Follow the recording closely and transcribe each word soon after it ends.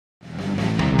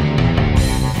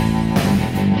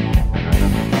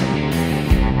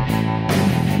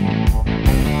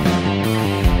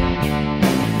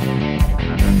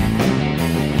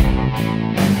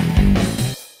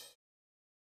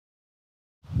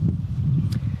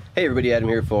Hey everybody, Adam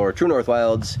here for True North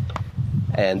Wilds,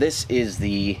 and this is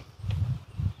the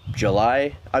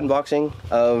July unboxing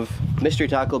of Mystery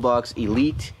Tackle Box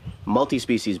Elite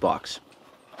Multi-Species Box.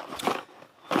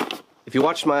 If you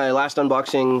watched my last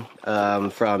unboxing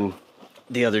from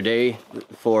the other day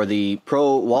for the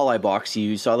Pro Walleye box,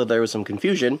 you saw that there was some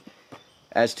confusion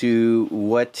as to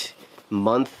what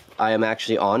month I am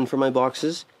actually on for my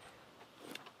boxes.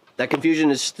 That confusion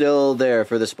is still there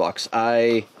for this box.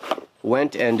 I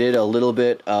went and did a little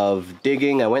bit of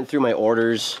digging. I went through my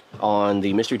orders on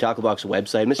the Mystery Tackle Box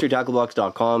website,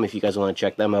 mysterytacklebox.com, if you guys want to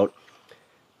check them out.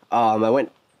 I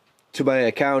went to my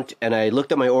account and I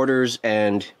looked at my orders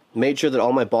and made sure that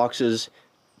all my boxes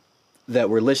that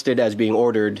were listed as being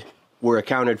ordered were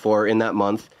accounted for in that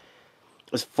month.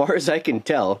 As far as I can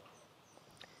tell,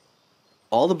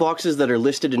 all the boxes that are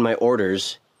listed in my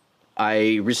orders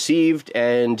I received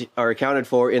and are accounted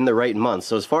for in the right month.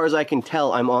 So as far as I can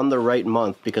tell, I'm on the right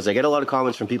month, because I get a lot of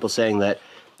comments from people saying that,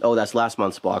 oh, that's last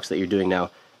month's box that you're doing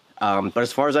now. But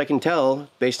as far as I can tell,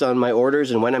 based on my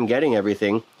orders and when I'm getting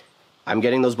everything, I'm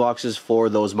getting those boxes for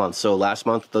those months. So last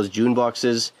month, those June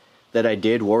boxes that I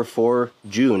did were for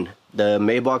June. The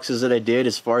May boxes that I did,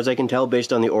 as far as I can tell,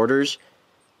 based on the orders,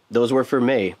 those were for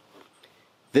May.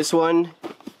 This one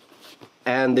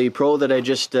and the Pro that I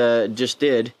just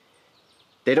did,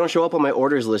 they don't show up on my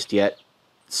orders list yet,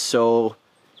 so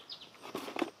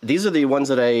these are the ones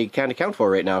that I can't account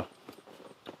for right now.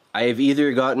 I've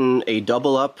either gotten a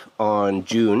double up on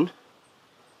June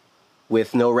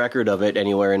with no record of it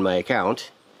anywhere in my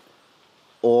account,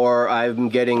 or I'm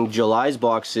getting July's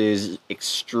boxes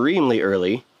extremely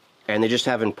early and they just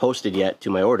haven't posted yet to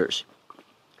my orders.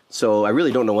 So I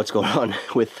really don't know what's going on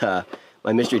with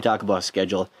my Mystery Tackle Box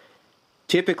schedule.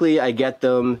 Typically I get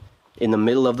them in the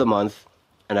middle of the month,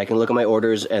 and I can look at my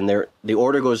orders, and the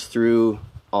order goes through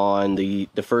on the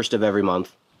first of every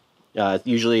month.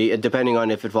 Usually, depending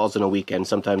on if it falls on a weekend,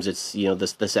 sometimes it's, you know,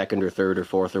 the second or third or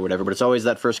fourth or whatever, but it's always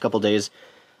that first couple days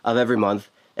of every month,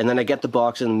 and then I get the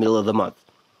box in the middle of the month.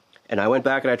 And I went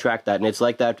back and I tracked that, and it's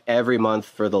like that every month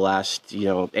for the last,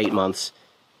 8 months.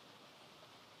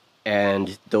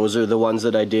 And those are the ones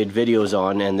that I did videos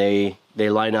on, and they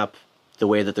line up the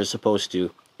way that they're supposed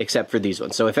to, except for these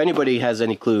ones. So if anybody has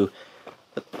any clue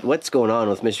what's going on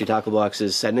with Mystery Tackle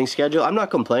Box's sending schedule, I'm not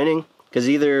complaining, because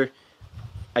either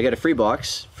I get a free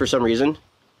box for some reason,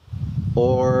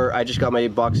 or I just got my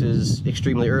boxes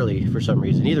extremely early for some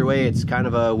reason. Either way, it's kind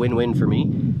of a win-win for me.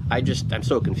 I'm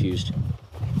so confused.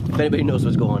 If anybody knows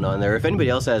what's going on there, if anybody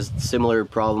else has similar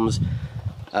problems,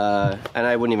 and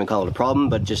I wouldn't even call it a problem,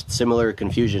 but just similar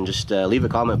confusion, just leave a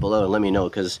comment below and let me know,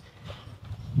 because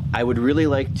I would really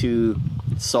like to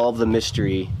solve the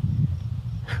mystery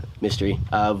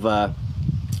of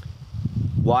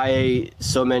why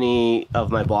so many of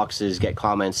my boxes get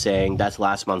comments saying that's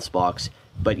last month's box,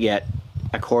 but yet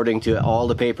according to all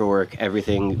the paperwork,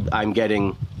 everything, I'm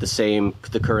getting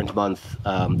the current month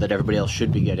that everybody else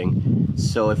should be getting.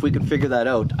 So if we could figure that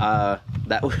out,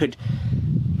 that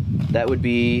would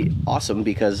be awesome,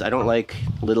 because I don't like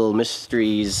little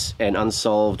mysteries and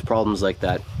unsolved problems like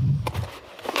that.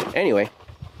 Anyway,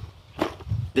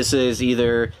 this is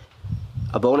either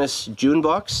a bonus June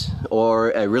box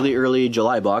or a really early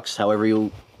July box,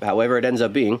 however it ends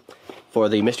up being, for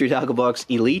the Mystery Tackle Box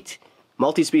Elite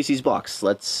Multi-Species Box.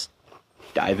 Let's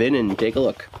dive in and take a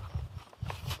look.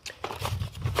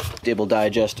 Dibble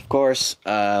Digest, of course.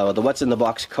 The What's in the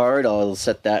Box card, I'll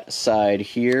set that aside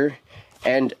here.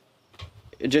 And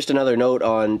just another note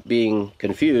on being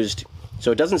confused.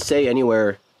 So it doesn't say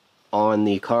anywhere on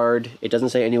the card, it doesn't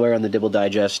say anywhere on the Dibble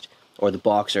Digest or the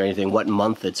box or anything what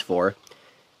month it's for.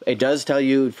 It does tell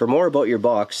you, for more about your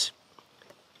box,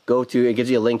 it gives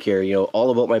you a link here,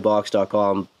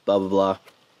 allaboutmybox.com, blah, blah, blah.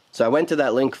 So I went to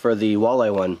that link for the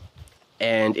walleye one,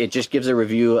 and it just gives a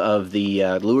review of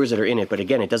the lures that are in it, but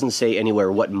again, it doesn't say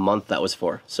anywhere what month that was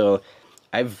for. So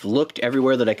I've looked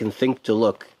everywhere that I can think to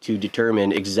look to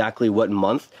determine exactly what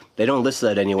month. They don't list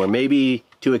that anywhere. Maybe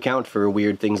to account for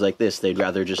weird things like this, they'd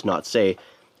rather just not say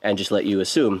and just let you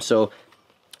assume. So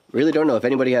really don't know. If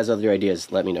anybody has other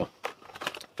ideas, let me know.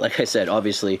 Like I said,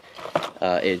 obviously,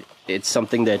 it's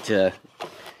something that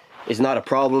is not a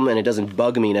problem, and it doesn't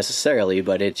bug me necessarily,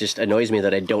 but it just annoys me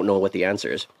that I don't know what the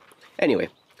answer is. Anyway,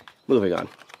 moving on.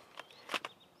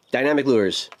 Dynamic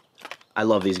lures. I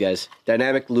love these guys.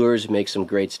 Dynamic lures make some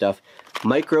great stuff.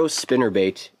 Micro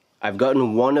spinnerbait. I've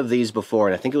gotten one of these before,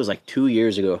 and I think it was like 2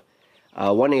 years ago.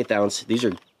 1/8 ounce. These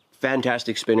are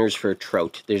fantastic spinners for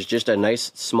trout. There's just a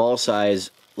nice small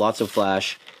size, lots of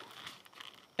flash.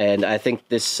 And I think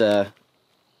this, the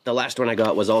last one I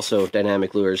got was also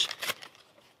dynamic lures.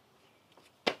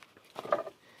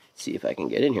 see if I can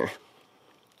get in here.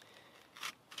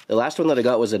 The last one that I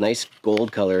got was a nice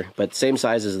gold color, but same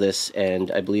size as this,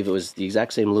 and I believe it was the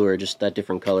exact same lure, just that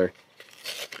different color.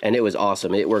 And it was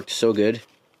awesome. It worked so good.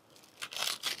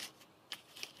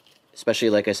 Especially,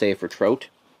 like I say, for trout.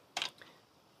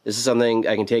 This is something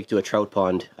I can take to a trout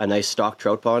pond, a nice stock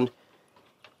trout pond,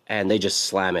 and they just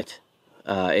slam it.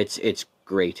 It's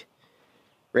great.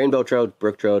 Rainbow trout,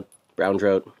 brook trout, brown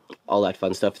trout, all that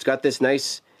fun stuff. It's got this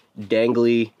nice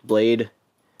dangly blade,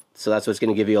 so that's what's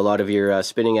going to give you a lot of your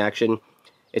spinning action.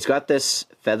 It's got this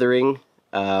feathering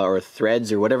or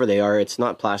threads or whatever they are. It's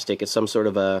not plastic. It's some sort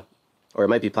of a, or it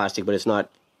might be plastic, but it's not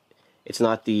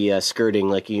the skirting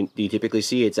like you typically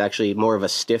see. It's actually more of a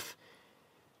stiff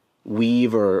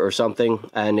weave or something,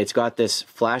 and it's got this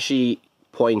flashy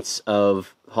points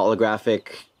of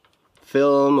holographic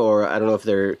film, or I don't know if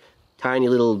they're tiny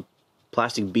little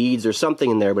plastic beads or something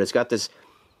in there, but it's got this,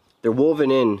 they're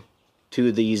woven in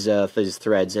to these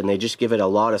threads, and they just give it a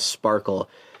lot of sparkle.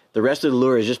 The rest of the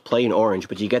lure is just plain orange,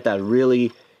 but you get that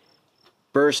really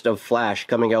burst of flash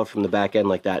coming out from the back end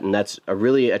like that, and that's a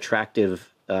really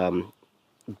attractive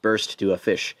burst to a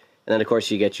fish. And then of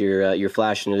course you get your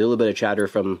flash and a little bit of chatter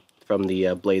from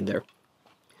the blade there.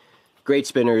 Great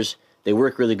spinners. They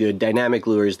work really good. Dynamic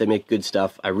lures. They make good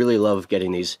stuff. I really love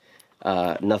getting these.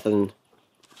 Nothing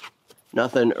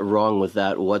wrong with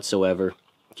that whatsoever.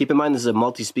 Keep in mind this is a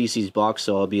multi-species box,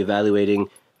 so I'll be evaluating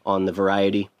on the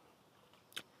variety.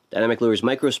 Dynamic lures,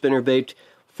 micro spinner bait,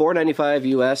 $4.95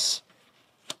 US.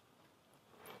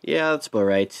 Yeah, that's about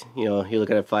right. You know, you're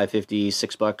looking at $5.50,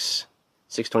 $6,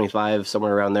 $6.25,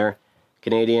 somewhere around there,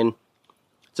 Canadian.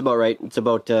 It's about right. It's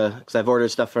about, because I've ordered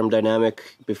stuff from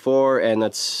Dynamic before, and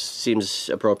that seems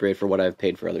appropriate for what I've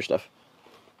paid for other stuff.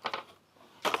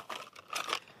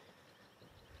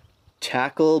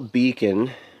 Tackle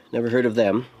Beacon, never heard of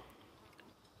them.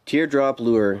 Teardrop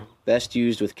lure, best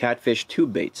used with catfish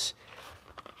tube baits.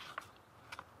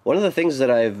 One of the things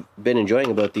that I've been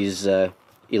enjoying about these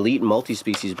elite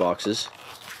multi-species boxes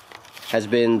has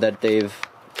been that they've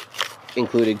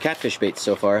included catfish baits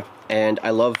so far, and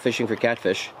I love fishing for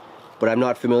catfish, but I'm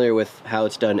not familiar with how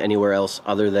it's done anywhere else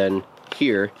other than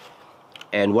here.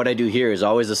 And what I do here is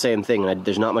always the same thing, and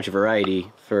there's not much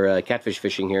variety for catfish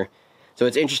fishing here. So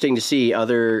it's interesting to see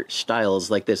other styles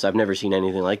like this. I've never seen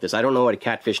anything like this. I don't know what a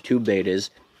catfish tube bait is,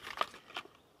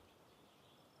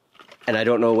 and I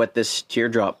don't know what this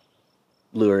teardrop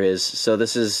lure is. So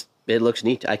it looks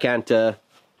neat. I can't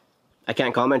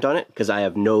comment on it because I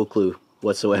have no clue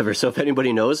whatsoever. So if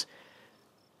anybody knows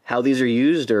how these are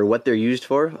used or what they're used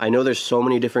for, I know there's so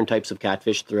many different types of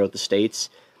catfish throughout the States.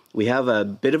 We have a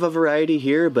bit of a variety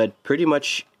here, but pretty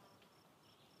much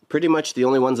the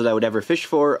only ones that I would ever fish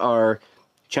for are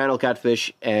channel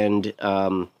catfish and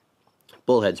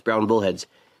bullheads, brown bullheads.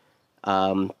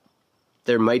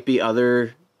 There might be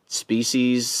other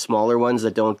species, smaller ones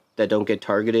that don't get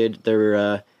targeted.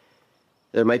 There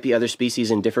might be other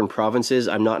species in different provinces.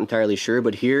 I'm not entirely sure,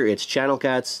 but here it's channel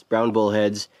cats, brown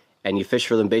bullheads, and you fish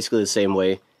for them basically the same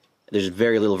way. There's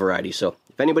very little variety. So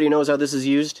if anybody knows how this is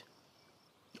used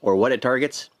or what it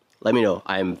targets, let me know.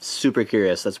 I'm super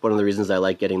curious. That's one of the reasons I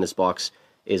like getting this box,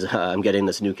 is I'm getting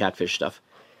this new catfish stuff.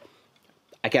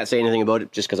 I can't say anything about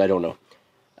it just because I don't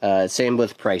know. Same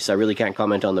with price. I really can't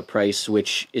comment on the price,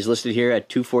 which is listed here at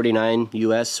 $2.49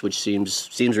 US, which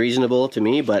seems reasonable to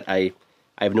me, but I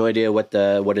have no idea what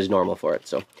is normal for it.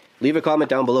 So leave a comment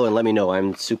down below and let me know.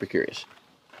 I'm super curious.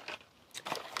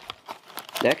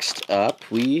 Next up,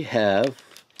 we have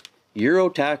Euro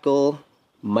Tackle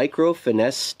Micro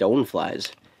Finesse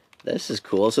Stoneflies. This is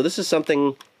cool. So this is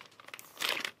something,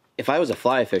 if I was a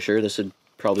fly fisher, this would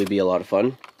probably be a lot of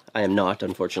fun. I am not,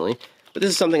 unfortunately. But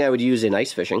this is something I would use in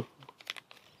ice fishing.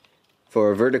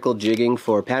 For vertical jigging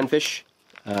for panfish,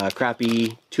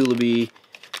 crappie, tulipy,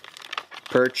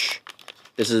 perch.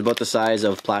 This is about the size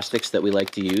of plastics that we like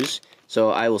to use.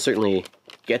 So I will certainly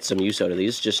get some use out of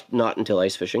these, just not until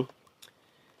ice fishing.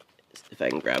 If I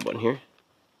can grab one here.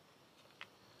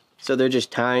 So they're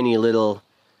just tiny little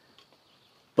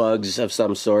bugs of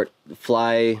some sort,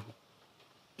 fly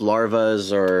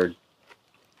larvas or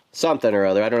something or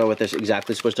other. I don't know what they're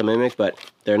exactly supposed to mimic, but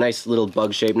they're a nice little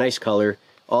bug shape, nice color,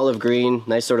 olive green,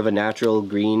 nice sort of a natural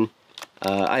green.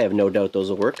 I have no doubt those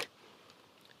will work.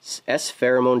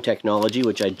 S-pheromone technology,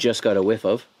 which I just got a whiff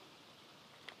of.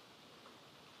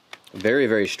 Very,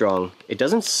 very strong. It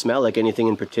doesn't smell like anything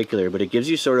in particular, but it gives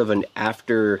you sort of an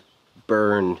after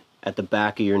burn at the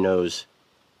back of your nose,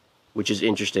 which is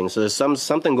interesting. So there's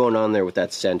something going on there with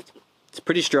that scent. It's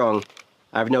pretty strong.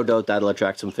 I have no doubt that'll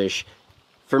attract some fish.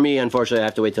 For me, unfortunately, I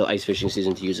have to wait till ice fishing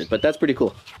season to use it, but that's pretty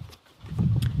cool.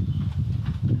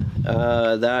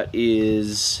 That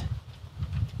is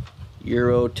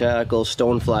Euro Tackle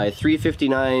Stonefly,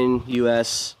 $3.59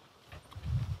 US,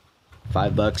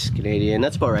 $5 Canadian.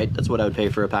 That's about right. That's what I would pay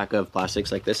for a pack of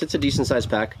plastics like this. It's a decent sized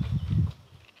pack.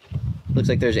 Looks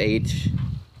like there's 8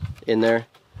 in there.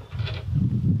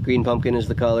 Green pumpkin is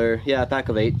the color. Yeah, a pack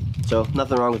of 8. So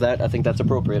nothing wrong with that. I think that's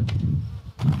appropriate.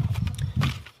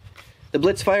 The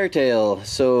Blitz Firetail.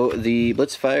 So the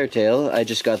Blitz Firetail, I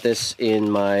just got this in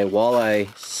my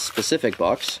walleye specific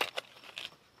box.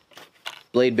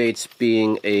 Blade baits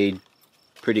being a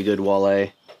pretty good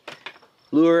walleye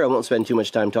lure. I won't spend too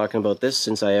much time talking about this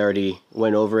since I already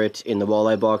went over it in the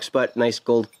walleye box, but nice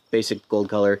gold, basic gold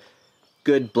color.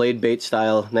 Good blade bait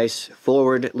style, nice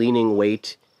forward leaning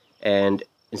weight, and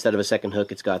instead of a second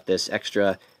hook it's got this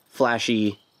extra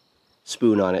flashy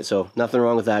spoon on it, so nothing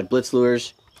wrong with that. Blitz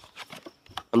lures,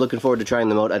 I'm looking forward to trying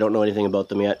them out. I don't know anything about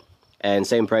them yet. And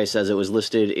same price as it was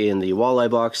listed in the walleye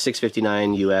box,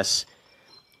 $6.59 US,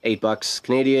 $8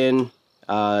 Canadian.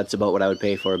 It's about what I would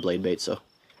pay for a blade bait, so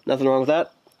nothing wrong with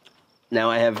that. Now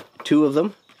I have 2 of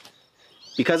them.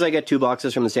 Because I get 2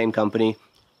 boxes from the same company,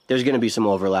 there's going to be some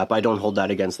overlap. I don't hold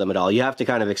that against them at all. You have to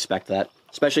kind of expect that,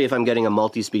 especially if I'm getting a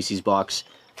multi-species box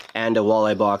and a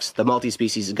walleye box. The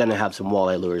multi-species is going to have some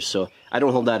walleye lures, so I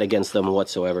don't hold that against them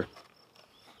whatsoever.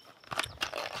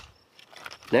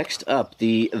 Next up,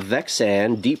 the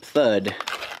Vexan Deep Thud.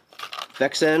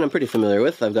 Vexan I'm pretty familiar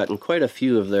with. I've gotten quite a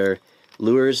few of their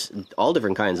lures, all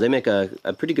different kinds. They make a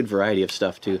pretty good variety of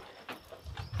stuff too.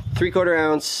 3/4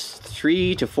 ounce,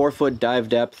 3 to 4 foot dive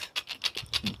depth,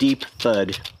 Deep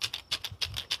Thud.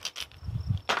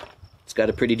 It's got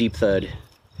a pretty deep thud.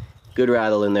 Good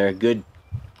rattle in there. Good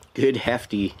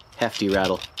hefty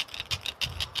rattle.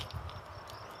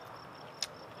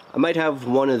 I might have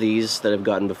one of these that I've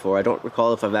gotten before. I don't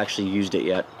recall if I've actually used it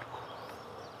yet.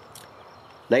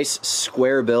 Nice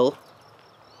square bill,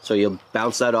 so you'll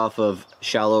bounce that off of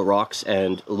shallow rocks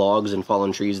and logs and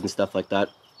fallen trees and stuff like that.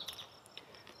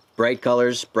 Bright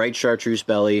colors, bright chartreuse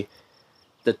belly.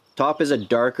 The top is a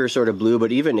darker sort of blue,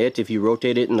 but even it, if you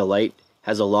rotate it in the light,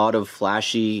 has a lot of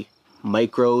flashy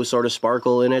micro sort of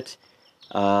sparkle in it.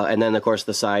 And then of course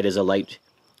the side is a light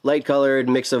colored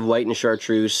mix of white and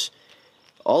chartreuse.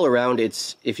 All around,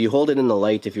 it's, if you hold it in the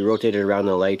light, if you rotate it around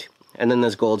the light, and then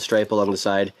this gold stripe along the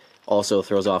side also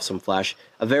throws off some flash.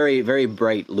 A very, very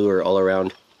bright lure all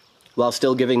around, while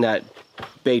still giving that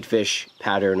bait fish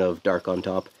pattern of dark on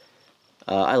top.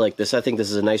 I like this. I think this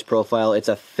is a nice profile. It's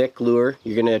a thick lure.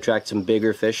 You're going to attract some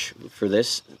bigger fish for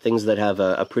this, things that have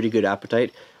a pretty good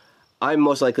appetite. I'm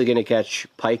most likely going to catch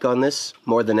pike on this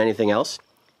more than anything else.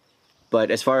 But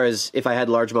as far as if I had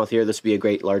largemouth here, this would be a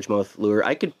great largemouth lure.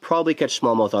 I could probably catch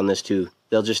smallmouth on this too.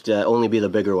 They'll just only be the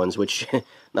bigger ones, which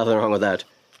nothing wrong with that.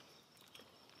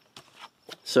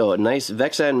 So nice.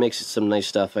 Vexan makes some nice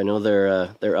stuff. I know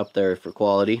they're up there for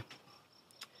quality.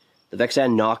 The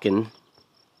Vexan Knockin'.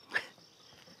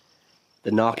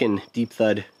 The Knockin' Deep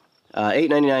Thud.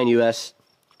 $8.99 US.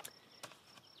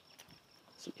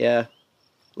 So, yeah,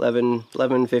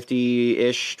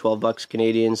 $11.50-ish, $12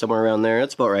 Canadian, somewhere around there.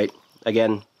 That's about right.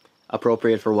 Again,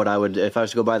 appropriate for what I would, if I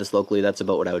was to go buy this locally, that's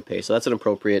about what I would pay. So that's an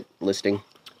appropriate listing.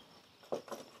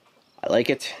 I like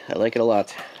it. I like it a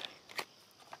lot.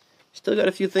 Still got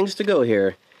a few things to go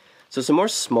here. So some more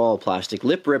small plastic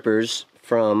lip rippers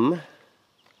from,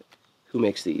 who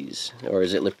makes These? Or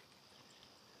is it Lip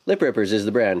Rippers is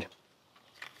the brand.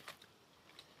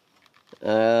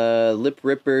 Lip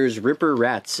Rippers, Ripper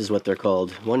Rats is what they're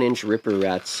called. 1-inch Ripper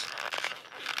Rats.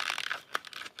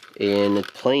 In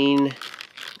plain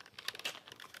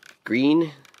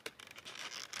green,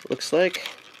 looks like.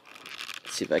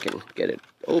 Let's see if I can get it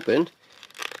opened.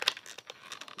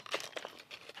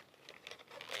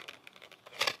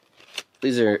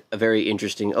 These are a very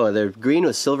interesting, oh, they're green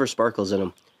with silver sparkles in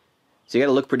them. So you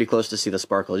gotta look pretty close to see the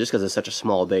sparkle, just because it's such a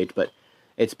small bait, but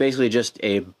it's basically just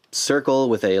a circle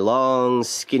with a long,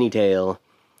 skinny tail.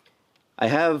 I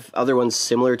have other ones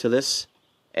similar to this,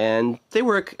 and they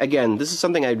work. Again, this is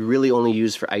something I'd really only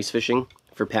use for ice fishing,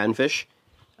 for panfish,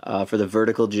 for the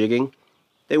vertical jigging.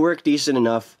 They work decent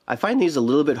enough. I find these a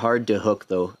little bit hard to hook,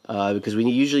 though, because we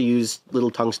usually use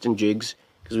little tungsten jigs,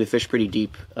 because we fish pretty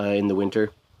deep in the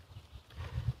winter.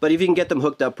 But if you can get them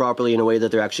hooked up properly in a way that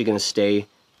they're actually going to stay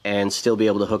and still be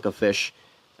able to hook a fish,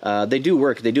 they do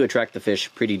work. They do attract the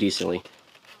fish pretty decently.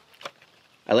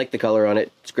 I like the color on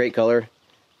it. It's a great color.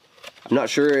 I'm not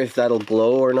sure if that'll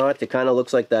glow or not. It kind of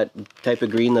looks like that type of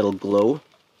green that'll glow.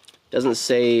 Doesn't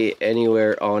say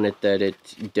anywhere on it that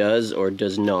it does or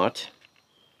does not.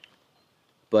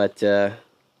 But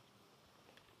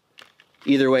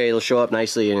either way, it'll show up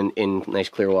nicely in nice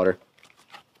clear water.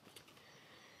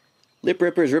 Lip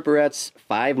Rippers, Ripperettes,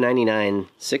 $5.99,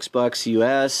 $6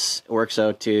 US, works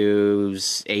out to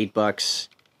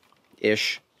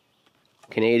 $8-ish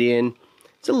Canadian.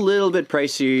 It's a little bit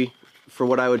pricey for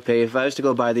what I would pay. If I was to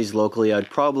go buy these locally, I'd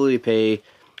probably pay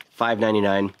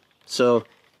 $5.99. So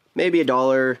maybe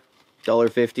 $1,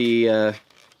 $1.50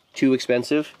 too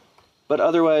expensive, but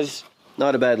otherwise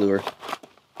not a bad lure.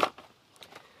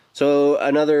 So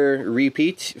another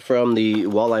repeat from the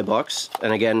walleye box,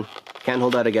 and again, can't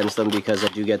hold that against them because I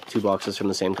do get 2 boxes from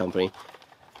the same company.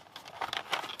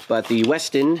 But the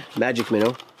Weston Magic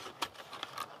Minnow,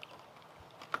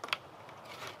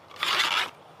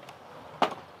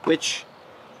 which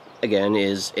again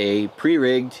is a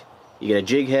pre-rigged, you get a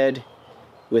jig head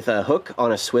with a hook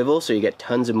on a swivel, so you get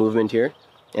tons of movement here.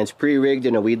 And it's pre-rigged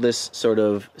in a weedless sort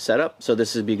of setup, so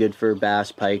this would be good for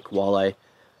bass, pike, walleye.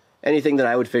 Anything that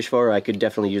I would fish for, I could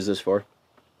definitely use this for.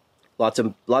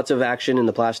 Lots of action in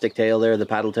the plastic tail there, the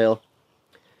paddle tail.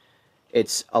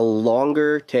 It's a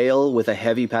longer tail with a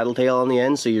heavy paddle tail on the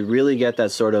end, so you really get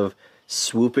that sort of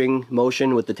swooping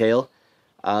motion with the tail,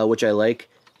 which I like.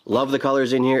 Love the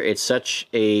colors in here. It's such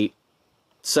a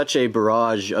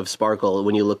barrage of sparkle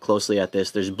when you look closely at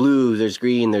this. There's blue, there's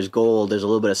green, there's gold, there's a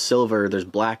little bit of silver, there's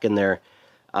black in there.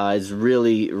 It's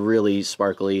really, really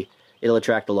sparkly. It'll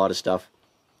attract a lot of stuff.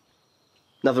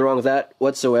 Nothing wrong with that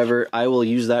whatsoever. I will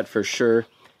use that for sure.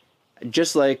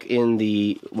 Just like in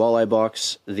the walleye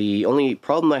box, the only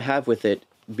problem I have with it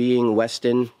being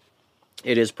Weston,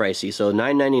 it is pricey. So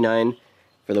 $9.99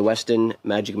 for the Weston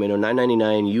Magic Minnow,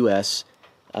 $9.99 US.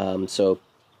 So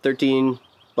 $13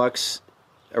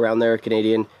 around there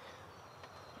Canadian,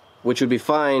 which would be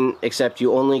fine, except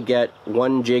you only get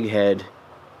 1 jig head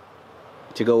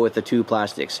to go with the 2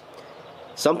 plastics.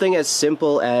 Something as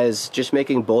simple as just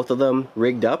making both of them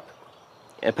rigged up,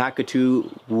 a pack of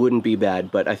 2 wouldn't be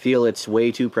bad, but I feel it's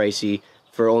way too pricey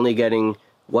for only getting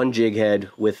 1 jig head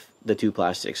with the 2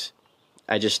 plastics.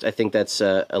 I think that's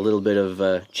a little bit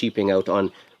of cheaping out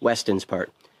on Weston's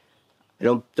part. I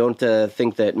don't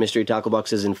think that Mystery Tackle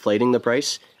Box is inflating the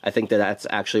price. I think that that's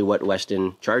actually what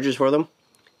Weston charges for them.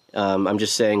 I'm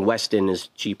just saying Weston is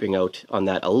cheaping out on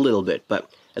that a little bit, but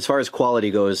as far as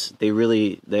quality goes,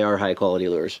 they are high quality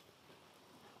lures.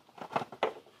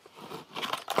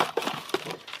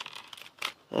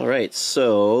 Alright,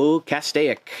 so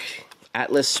Castaic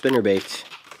Atlas spinnerbait.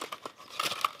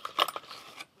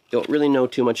 Don't really know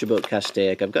too much about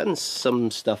Castaic. I've gotten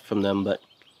some stuff from them, but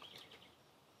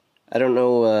I don't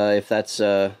know if that's...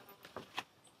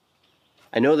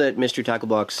 I know that Mystery Tackle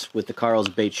Box with the Carl's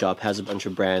Bait Shop has a bunch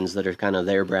of brands that are kind of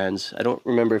their brands. I don't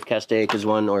remember if Castaic is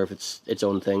one or if it's its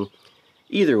own thing.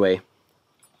 Either way,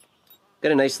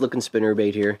 got a nice looking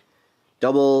spinnerbait here.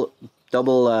 Double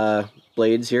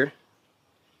blades here.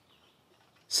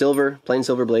 Silver, plain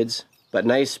silver blades, but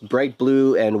nice bright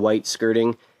blue and white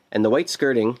skirting. And the white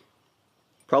skirting,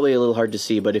 probably a little hard to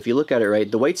see, but if you look at it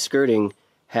right, the white skirting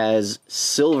has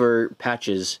silver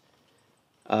patches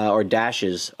or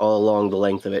dashes all along the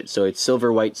length of it. So it's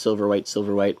silver, white, silver, white,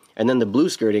 silver, white. And then the blue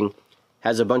skirting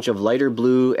has a bunch of lighter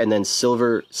blue and then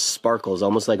silver sparkles,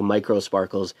 almost like micro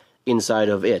sparkles inside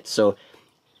of it. So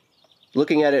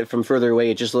looking at it from further away,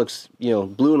 it just looks,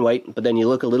 blue and white, but then you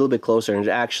look a little bit closer and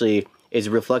it actually is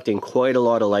reflecting quite a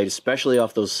lot of light, especially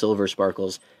off those silver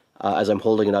sparkles. As I'm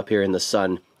holding it up here in the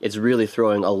sun, it's really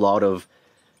throwing a lot of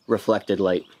reflected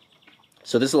light.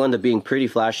 So this will end up being pretty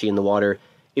flashy in the water.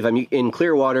 If I'm in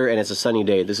clear water and it's a sunny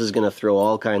day, this is going to throw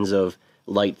all kinds of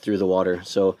light through the water.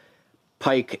 So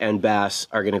pike and bass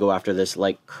are going to go after this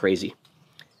like crazy.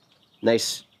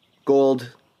 Nice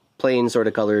gold, plain sort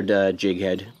of colored jig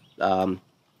head. And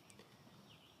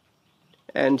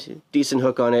decent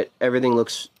hook on it. Everything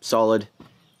looks solid.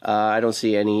 I don't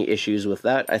see any issues with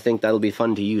that. I think that'll be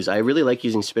fun to use. I really like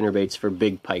using spinnerbaits for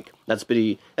big pike. That's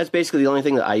basically the only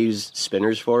thing that I use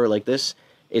spinners for like this,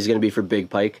 is going to be for big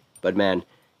pike. But man,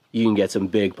 you can get some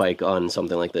big pike on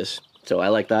something like this. So I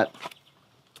like that.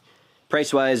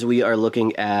 Price-wise, we are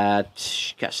looking at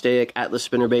Castaic Atlas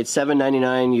spinnerbait,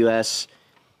 $7.99 US.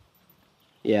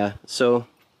 Yeah, so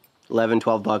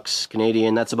 $11-12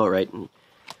 Canadian. That's about right.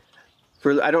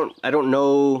 I don't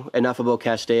know enough about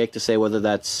Castaic to say whether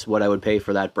that's what I would pay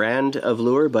for that brand of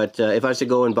lure, but if I was to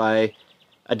go and buy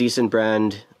a decent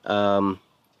brand spinnerbait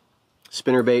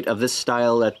of this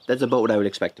style, that's about what I would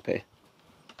expect to pay.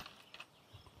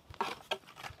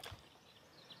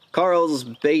 Carl's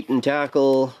Bait and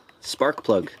Tackle Spark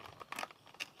Plug.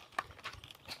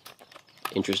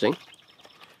 Interesting.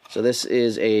 So this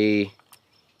is a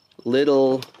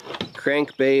little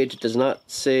crankbait. It does not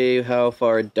say how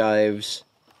far it dives,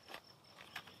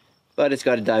 but it's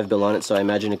got a dive bill on it, so I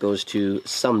imagine it goes to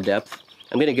some depth.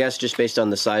 I'm going to guess just based on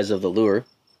the size of the lure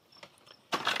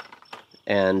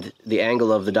and the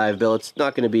angle of the dive bill, it's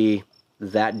not going to be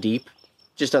that deep.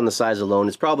 Just on the size alone,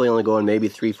 it's probably only going maybe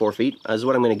 3-4 feet, is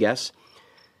what I'm going to guess.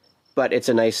 But it's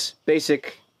a nice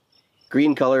basic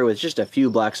green color with just a few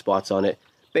black spots on it.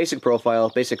 Basic profile,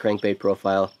 basic crankbait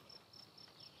profile.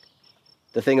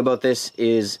 The thing about this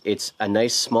is it's a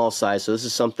nice small size, so this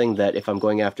is something that if I'm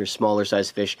going after smaller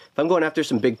size fish, if I'm going after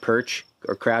some big perch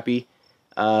or crappie,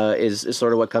 is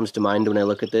sort of what comes to mind when I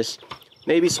look at this.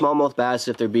 Maybe smallmouth bass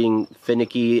if they're being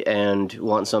finicky and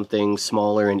want something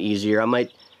smaller and easier. I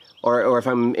might, or if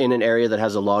I'm in an area that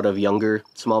has a lot of younger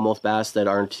smallmouth bass that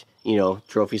aren't, you know,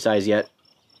 trophy size yet,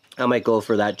 I might go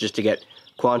for that just to get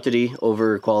quantity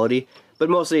over quality. But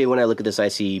mostly when I look at this, I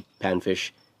see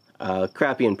panfish.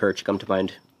 Crappie and perch come to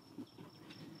mind.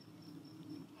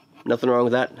 Nothing wrong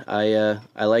with that.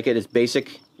 I like it. It's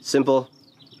basic, simple.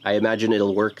 I imagine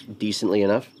it'll work decently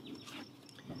enough.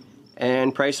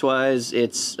 And price-wise,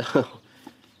 it's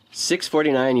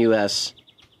 $6.49 US.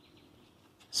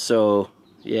 So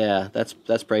yeah, that's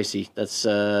pricey. That's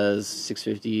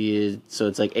 $6.50. So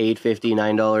it's like $8.50,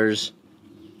 $9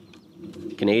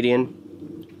 Canadian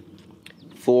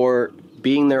for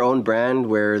being their own brand,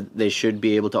 where they should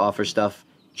be able to offer stuff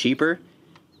cheaper.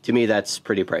 To me, that's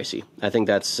pretty pricey. I think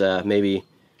that's maybe a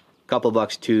couple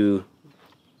bucks too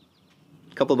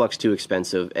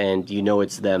expensive, and you know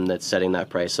it's them that's setting that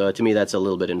price. So to me, that's a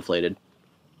little bit inflated.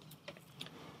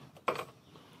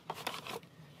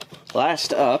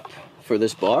 Last up for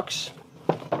this box,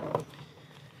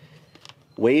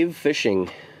 Wave Fishing.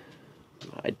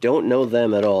 I don't know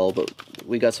them at all, but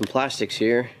we got some plastics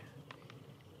here.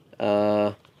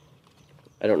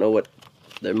 I don't know what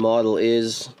their model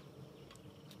is.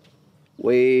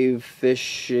 Wave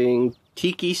Fishing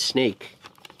Tiki Snake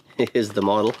is the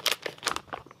model.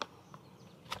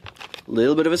 A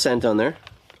little bit of a scent on there.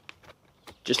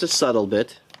 Just a subtle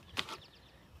bit.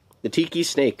 The Tiki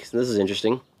Snake. This is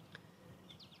interesting.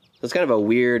 It's kind of a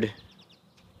weird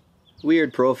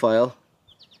profile.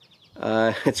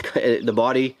 The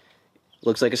body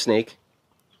looks like a snake.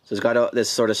 So it's got this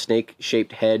sort of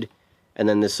snake-shaped head, and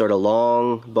then this sort of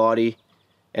long body,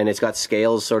 and it's got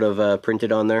scales sort of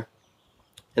printed on there.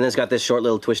 And then it's got this short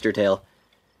little twister tail.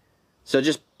 So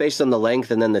just based on the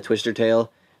length and then the twister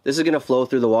tail, this is going to flow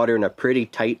through the water in a pretty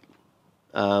tight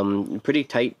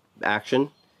action,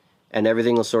 and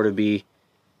everything will sort of be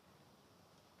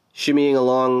shimmying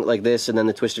along like this, and then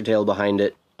the twister tail behind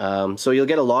it. So you'll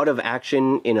get a lot of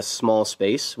action in a small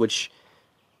space, which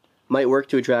might work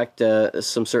to attract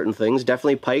some certain things.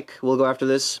 Definitely pike will go after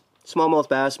this. Smallmouth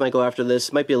bass might go after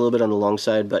this. Might be a little bit on the long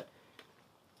side, but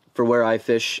for where I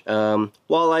fish,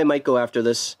 walleye might go after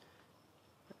this,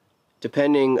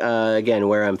 depending, again,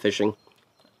 where I'm fishing.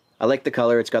 I like the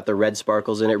color. It's got the red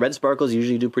sparkles in it. Red sparkles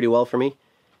usually do pretty well for me.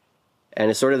 And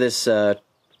it's sort of this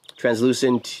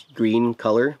translucent green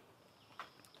color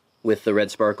with the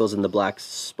red sparkles and the black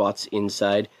spots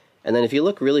inside. And then if you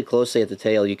look really closely at the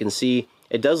tail, you can see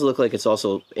it does look like it's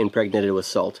also impregnated with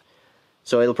salt.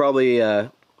 So it'll probably, yeah,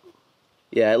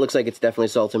 it looks like it's definitely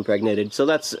salt impregnated. So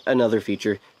that's another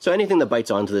feature. So anything that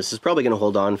bites onto this is probably going to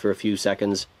hold on for a few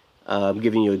seconds,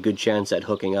 giving you a good chance at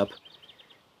hooking up.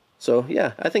 So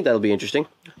yeah, I think that'll be interesting.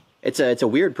 It's a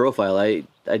weird profile.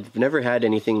 I've never had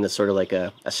anything that's sort of like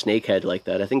a snake head like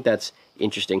that. I think that's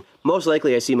interesting. Most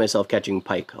likely I see myself catching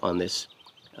pike on this,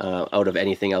 out of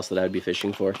anything else that I would be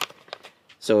fishing for.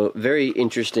 So very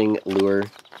interesting lure.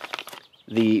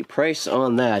 The price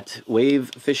on that Wave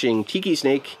Fishing Tiki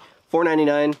Snake,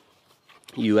 $4.99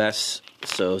 US,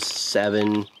 so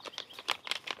 $7-ish,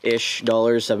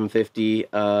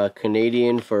 $7.50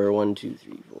 Canadian for 1, 2,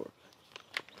 3, 4.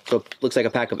 So it looks like a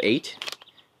pack of 8.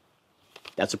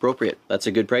 That's appropriate. That's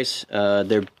a good price.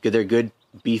 They're good,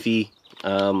 beefy,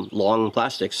 long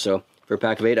plastics. So for a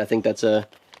pack of 8, I think that's a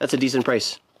decent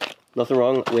price. Nothing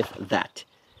wrong with that.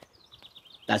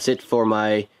 That's it for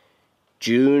my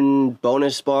June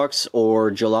bonus box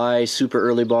or July super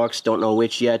early box. Don't know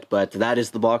which yet, but that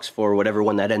is the box for whatever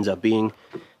one that ends up being.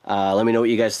 Let me know what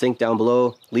you guys think down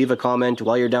below. Leave a comment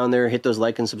while you're down there. Hit those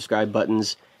like and subscribe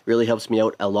buttons. Really helps me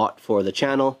out a lot for the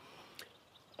channel.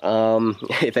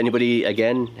 If anybody,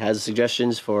 again, has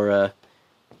suggestions for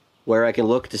where I can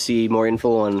look to see more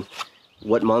info on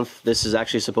what month this is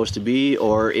actually supposed to be,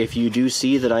 or if you do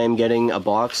see that I am getting a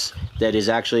box that is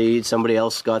actually somebody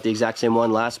else got the exact same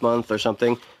one last month or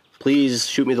something, please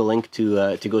shoot me the link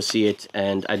to go see it.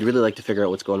 And I'd really like to figure out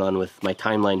what's going on with my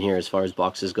timeline here as far as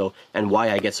boxes go, and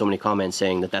why I get so many comments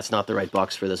saying that that's not the right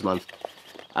box for this month.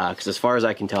 Because as far as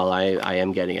I can tell, I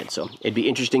am getting it. So it'd be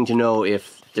interesting to know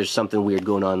if there's something weird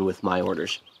going on with my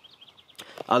orders.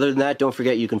 Other than that, don't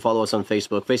forget you can follow us on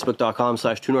Facebook,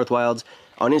 facebook.com/TrueNorthWilds,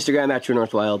 on Instagram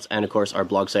 @TrueNorthWilds, and of course our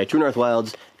blog site,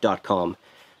 TrueNorthWilds.com.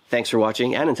 Thanks for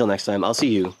watching, and until next time, I'll see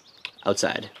you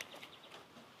outside.